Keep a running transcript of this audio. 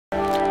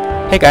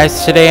Hey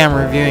guys, today I'm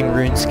reviewing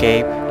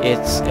RuneScape.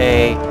 It's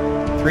a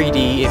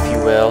 3D, if you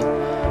will,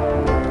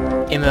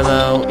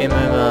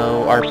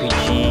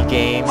 MMORPG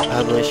game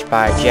published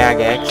by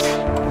Jagex.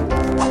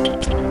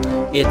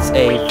 It's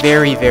a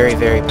very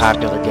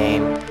popular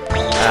game.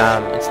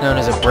 It's known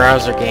as a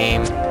browser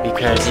game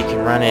because you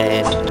can run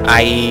it in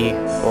IE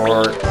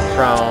or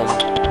Chrome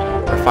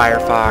or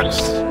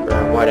Firefox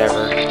or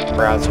whatever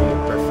browser you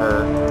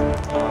prefer.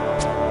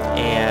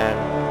 And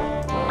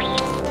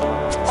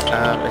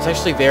it's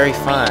actually very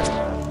fun,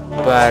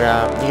 but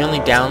the only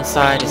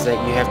downside is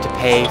that you have to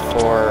pay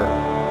for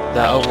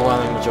the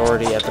overwhelming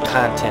majority of the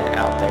content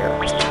out there,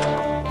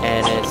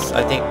 and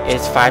I think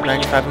it's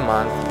 $5.95 a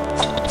month,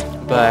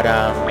 but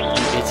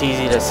it's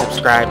easy to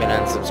subscribe and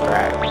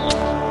unsubscribe,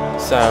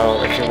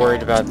 so if you're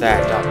worried about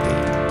that, don't be.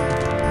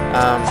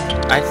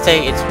 I'd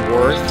say it's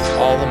worth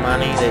all the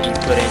money that you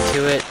put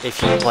into it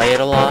if you play it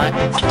a lot.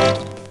 If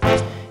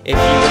you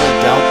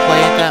really don't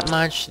play it that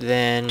much,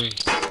 then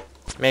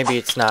maybe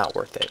it's not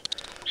worth it.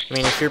 I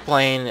mean, if you're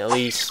playing at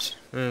least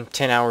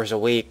 10 hours a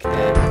week,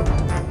 then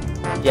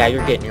yeah,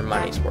 you're getting your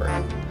money's worth.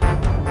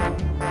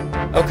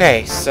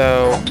 Okay,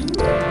 so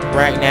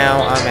right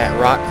now I'm at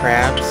rock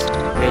crabs,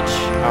 which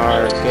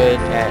are good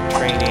at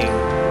training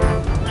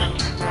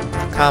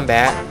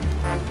combat,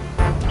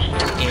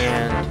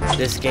 and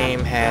this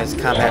game has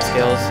combat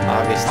skills,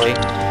 obviously.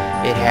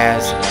 It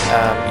has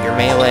your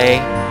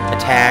melee,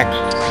 attack,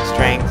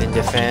 strength, and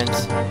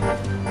defense.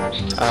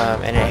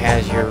 And it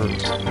has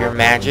your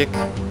magic,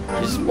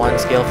 just one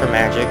skill for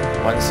magic,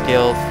 one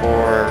skill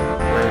for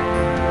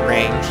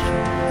ranged,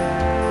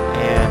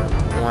 and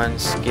one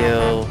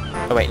skill,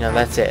 oh wait, no,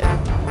 that's it.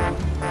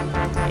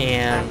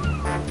 And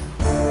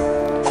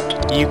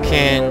you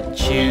can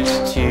choose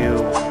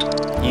to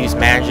use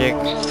magic,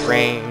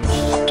 ranged,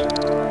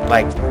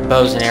 like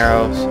bows and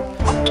arrows,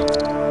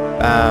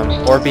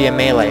 or be a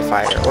melee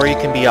fighter, or you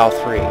can be all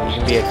three. You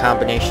can be a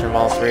combination of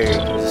all three, or you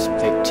can just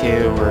pick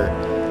two, or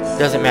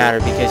doesn't matter,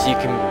 because you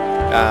can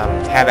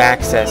have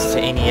access to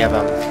any of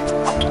them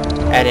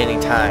at any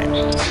time,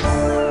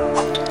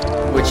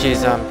 which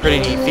is a pretty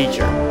neat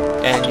feature.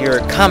 And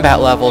your combat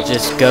level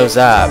just goes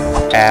up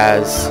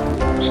as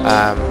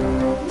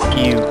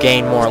you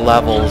gain more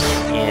levels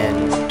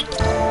in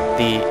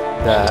the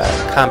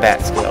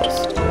combat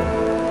skills.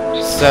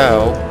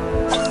 So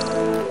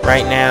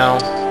right now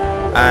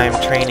I'm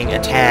training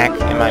attack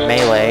in my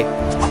melee.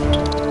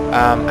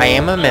 I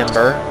am a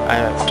member.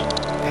 I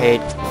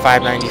paid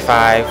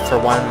 $5.95 for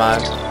 1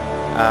 month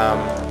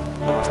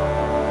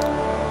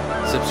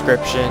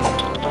subscription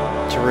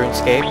to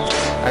RuneScape.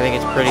 I think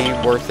it's pretty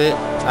worth it.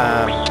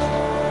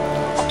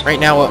 Right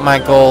now, what my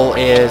goal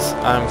is,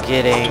 I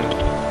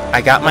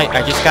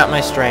just got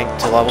my strength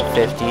to level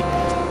 50.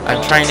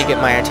 I'm trying to get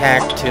my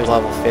attack to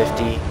level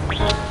 50,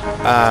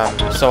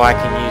 so I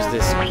can use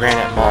this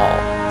granite maul.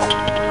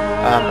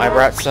 I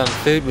brought some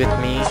food with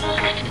me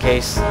in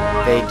case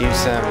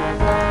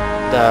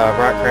the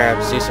rock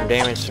crabs do some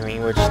damage to me,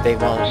 which they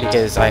won't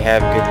because I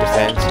have good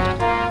defense.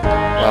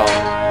 Well,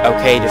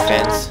 okay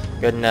defense.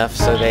 Good enough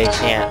so they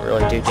can't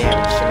really do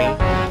damage to me.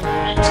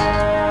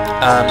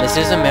 This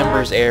is a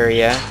members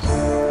area,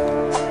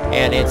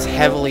 and it's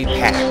heavily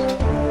packed.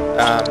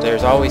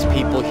 There's always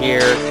people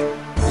here,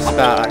 just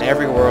about on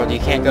every world. You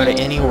can't go to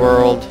any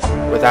world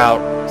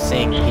without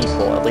seeing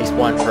people, at least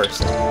one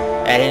person,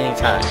 at any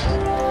time.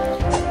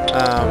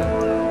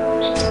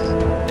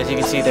 As you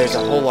can see, there's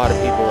a whole lot of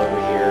people over here.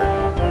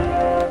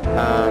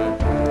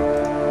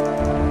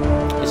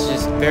 It's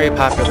just a very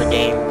popular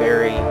game,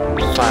 very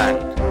fun.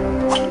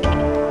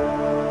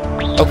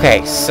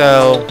 Okay,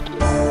 so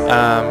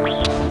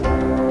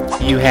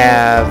you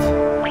have,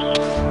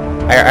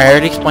 I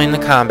already explained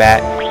the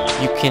combat.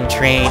 You can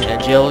train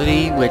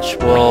agility, which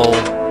will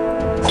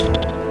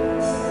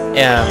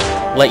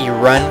let you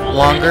run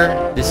longer.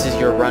 This is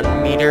your run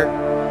meter.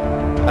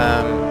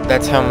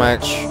 That's how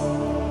much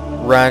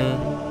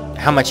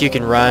you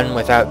can run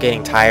without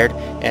getting tired,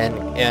 and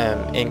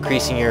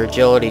increasing your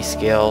agility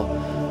skill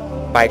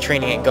by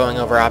training it, going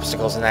over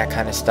obstacles and that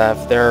kind of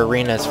stuff. There are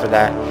arenas for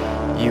that.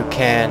 You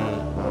can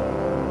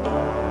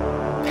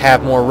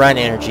have more run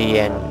energy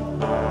and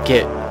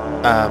get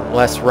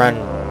less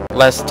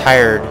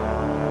tired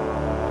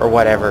or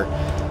whatever,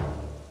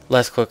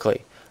 less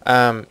quickly.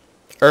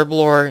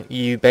 Herblore,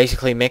 you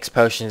basically mix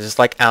potions. It's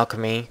like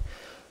alchemy.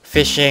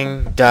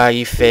 Fishing,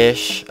 you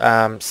fish.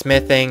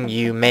 Smithing,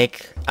 you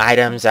make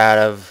items out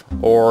of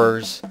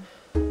ores.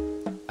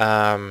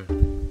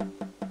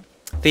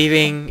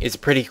 Thieving is a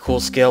pretty cool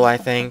skill, I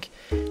think.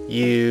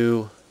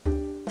 You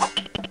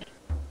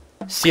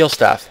steal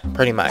stuff,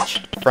 pretty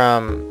much,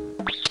 from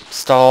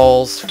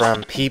stalls,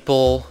 from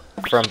people,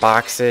 from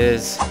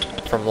boxes,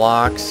 from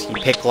locks. You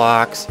pick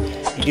locks.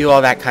 You do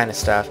all that kind of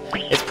stuff.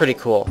 It's pretty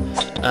cool.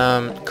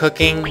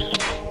 Cooking,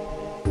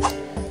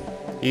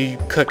 you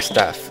cook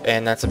stuff,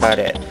 and that's about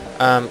it.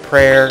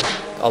 Prayer,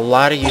 a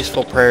lot of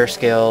useful prayer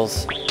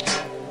skills,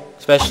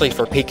 especially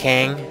for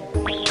PKing.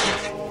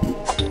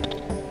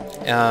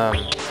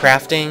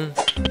 Crafting,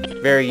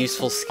 very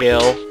useful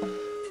skill.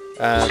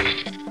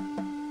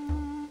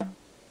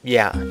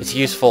 yeah, it's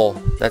useful.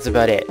 That's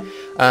about it.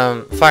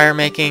 Fire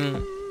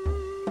making,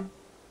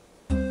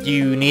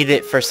 you need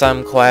it for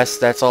some quests.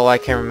 That's all I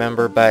can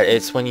remember, but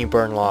it's when you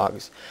burn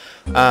logs.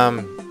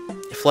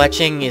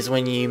 Fletching is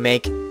when you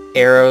make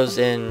arrows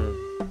and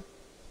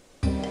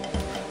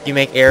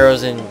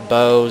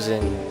bows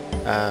and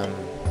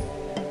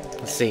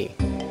let's see,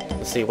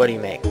 what do you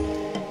make?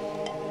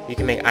 You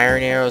can make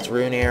iron arrows,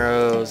 rune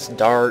arrows,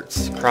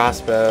 darts,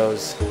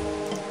 crossbows,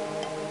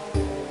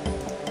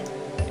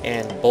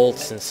 and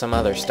bolts and some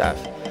other stuff.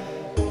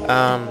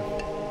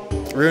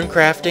 Rune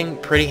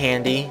crafting, pretty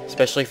handy,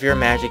 especially if you're a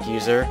magic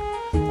user.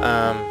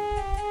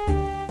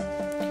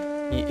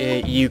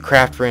 You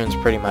craft runes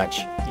pretty much.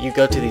 You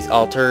go to these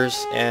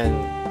altars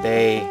and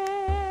they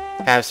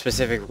have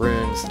specific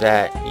runes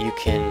that you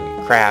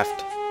can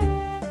craft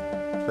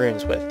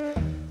runes with.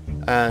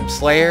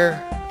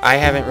 Slayer, I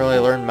haven't really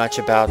learned much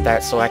about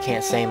that, so I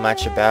can't say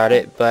much about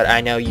it, but I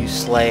know you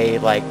slay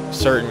like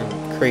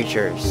certain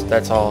creatures.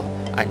 That's all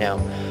I know.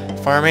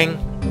 Farming,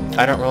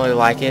 I don't really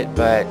like it,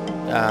 but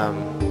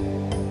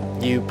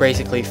you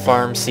basically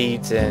farm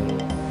seeds and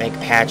make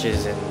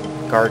patches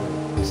and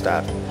garden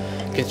stuff.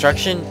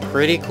 Construction,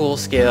 pretty cool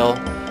skill.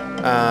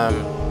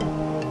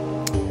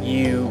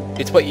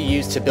 It's what you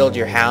use to build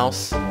your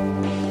house.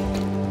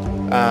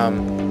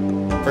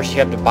 First you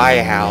have to buy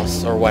a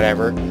house or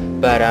whatever,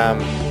 but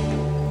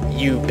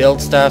you build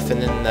stuff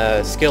and then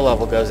the skill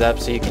level goes up,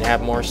 so you can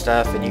have more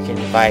stuff and you can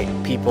invite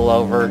people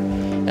over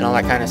and all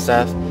that kind of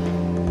stuff.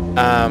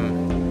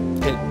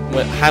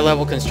 High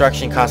level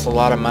construction costs a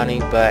lot of money,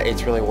 but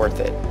it's really worth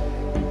it.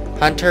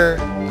 Hunter,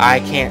 I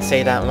can't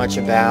say that much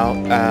about.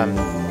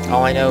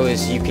 All I know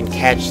is you can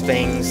catch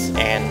things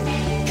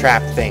and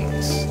trap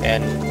things,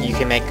 and you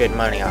can make good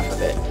money off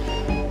of it.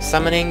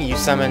 Summoning, you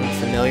summon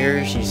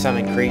familiars, you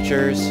summon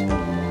creatures.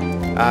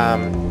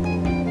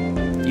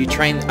 You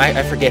train,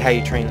 I forget how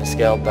you train the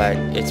skill, but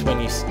it's when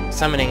you,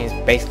 summoning is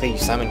basically you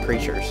summon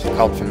creatures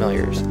called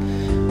familiars.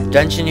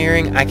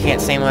 Dungeoneering, I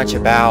can't say much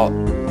about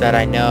that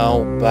I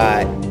know,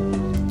 but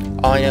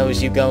all I know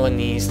is you go in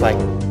these like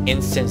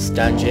instance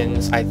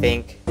dungeons, I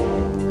think,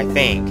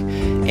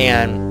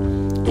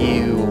 and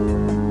you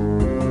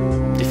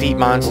defeat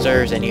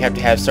monsters, and you have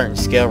to have certain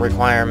skill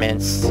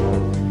requirements,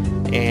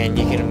 and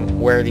you can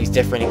wear these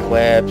different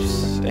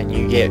equips, and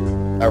you get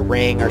a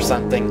ring or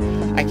something.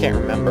 I can't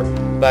remember,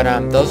 but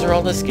those are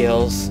all the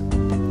skills.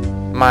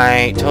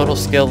 My total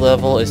skill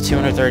level is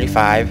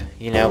 235,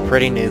 you know,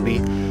 pretty newbie.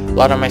 A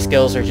lot of my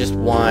skills are just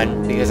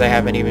 1 because I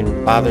haven't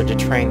even bothered to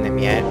train them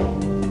yet.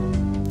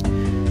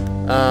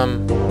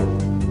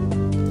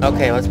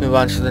 Okay, let's move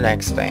on to the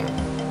next thing.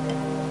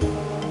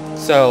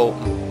 So,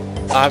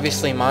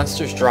 obviously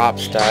monsters drop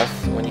stuff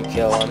when you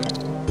kill them.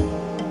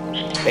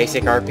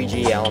 Basic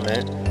RPG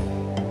element.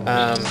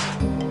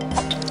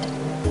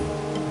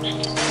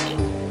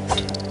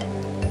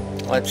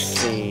 Let's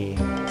see.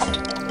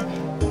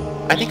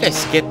 I think I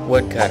skipped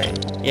wood cutting.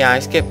 Yeah, I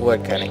skipped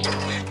wood cutting.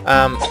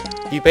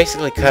 You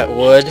basically cut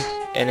wood,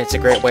 and it's a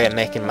great way of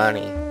making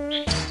money.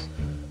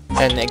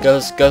 And it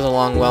goes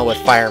along well with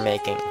fire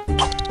making.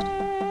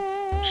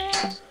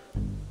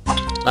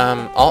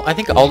 I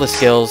think all the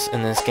skills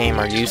in this game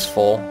are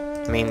useful.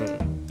 I mean,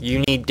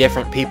 you need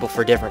different people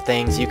for different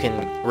things. You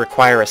can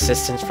require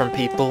assistance from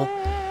people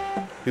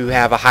who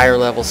have a higher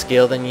level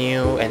skill than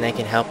you, and they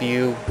can help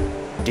you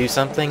do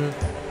something.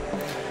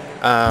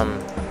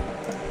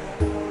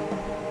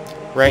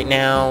 Right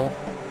now,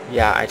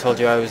 yeah, I told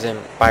you I was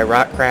by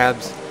rock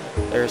crabs.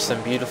 There's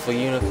some beautiful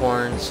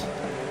unicorns.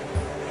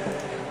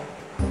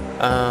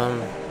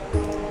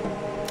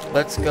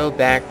 Let's go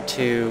back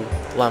to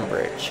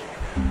Lumbridge.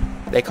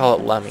 They call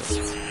it Lummy.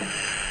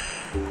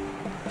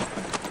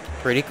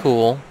 Pretty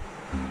cool.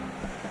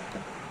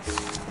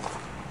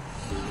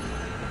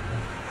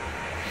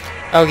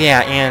 Oh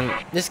yeah, and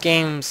this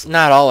game's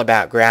not all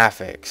about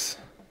graphics.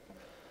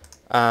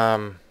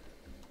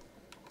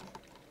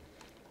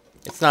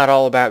 It's not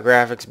all about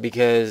graphics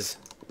because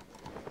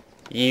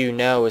you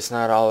know it's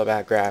not all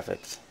about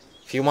graphics.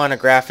 If you want a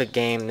graphic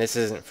game, this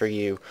isn't for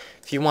you.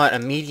 If you want a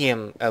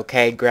medium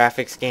okay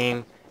graphics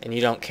game and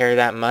you don't care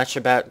that much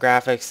about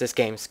graphics, this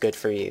game's good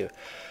for you.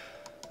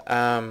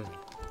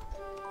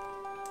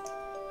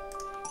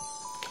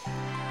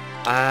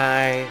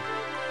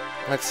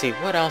 Let's see,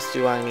 what else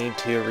do I need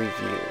to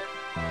review?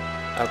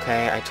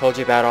 Okay, I told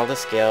you about all the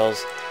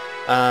skills.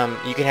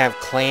 You can have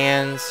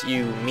clans,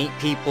 you meet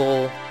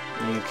people,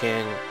 you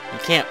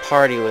can't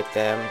party with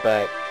them,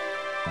 but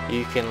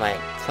you can like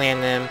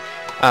clan them.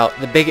 Oh,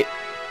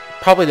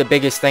 probably the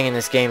biggest thing in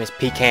this game is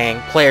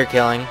PKing, player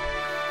killing,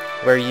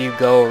 where you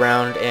go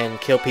around and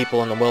kill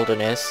people in the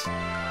wilderness,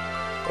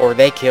 or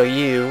they kill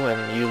you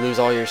and you lose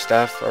all your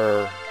stuff,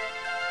 or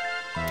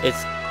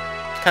it's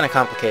kind of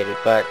complicated,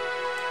 but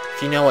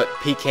if you know what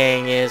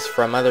PKing is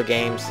from other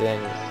games, then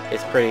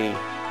it's pretty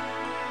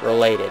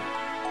related.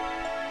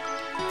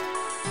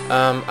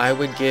 I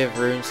would give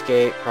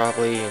RuneScape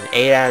probably an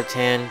 8 out of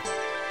 10,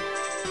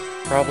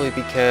 probably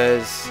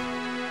because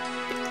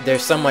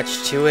there's so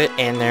much to it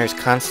and there's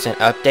constant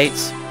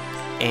updates,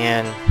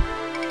 and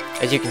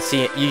As you can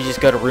see, you just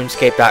go to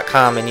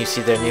RuneScape.com and you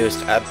see their newest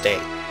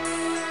update.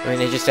 I mean,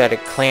 they just added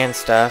clan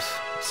stuff.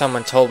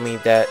 Someone told me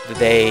that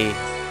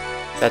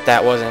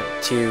that wasn't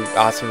too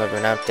awesome of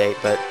an update,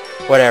 but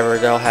whatever,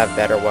 they'll have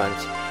better ones.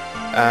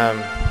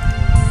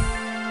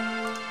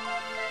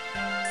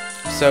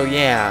 So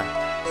yeah,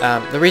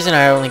 the reason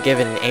I only give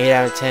it an 8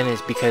 out of 10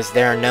 is because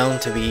they are known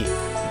to be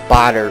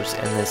botters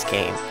in this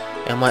game.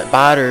 And what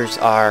botters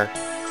are,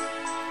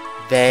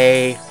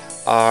 they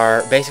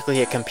are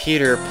basically a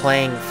computer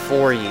playing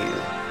for you.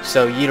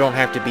 So you don't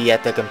have to be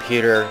at the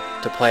computer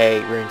to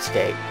play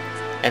RuneScape.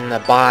 And the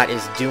bot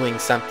is doing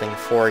something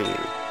for you.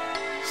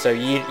 So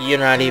you're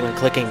not even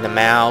clicking the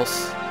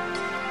mouse.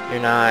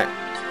 You're not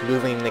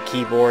moving the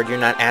keyboard. You're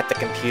not at the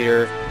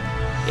computer.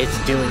 It's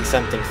doing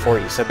something for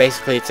you. So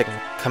basically it's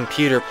a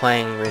computer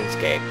playing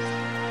RuneScape.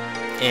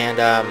 And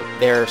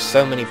there are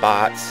so many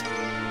bots.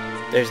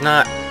 There's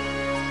not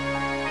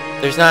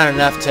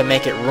enough to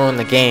make it ruin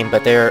the game,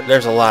 but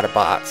there's a lot of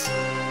bots.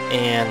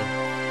 And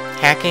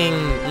hacking,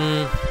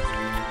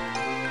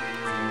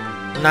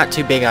 not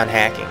too big on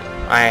hacking.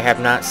 I have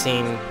not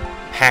seen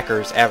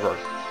hackers ever.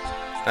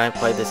 I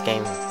played this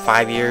game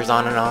 5 years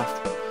on and off.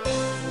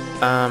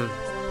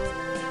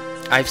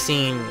 I've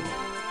seen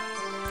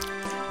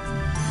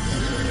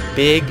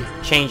big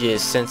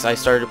changes since I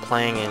started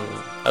playing in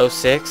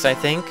 06, I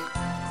think,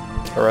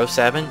 or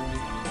 07.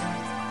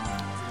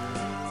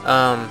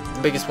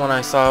 The biggest one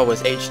I saw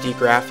was HD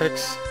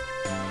graphics.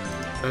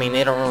 I mean,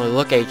 they don't really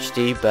look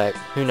HD, but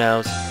who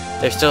knows?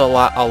 They're still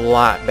a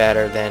lot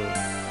better than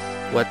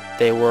what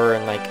they were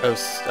in like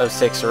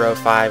 06 or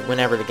 05,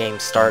 whenever the game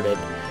started.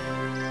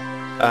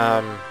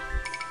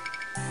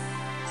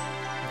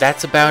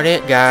 That's about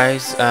it,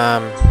 guys.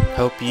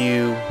 Hope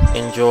you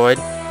enjoyed.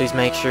 Please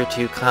make sure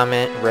to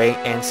comment, rate,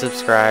 and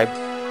subscribe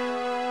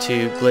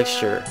to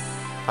Glixture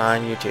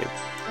on YouTube.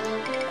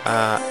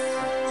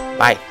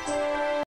 Bye.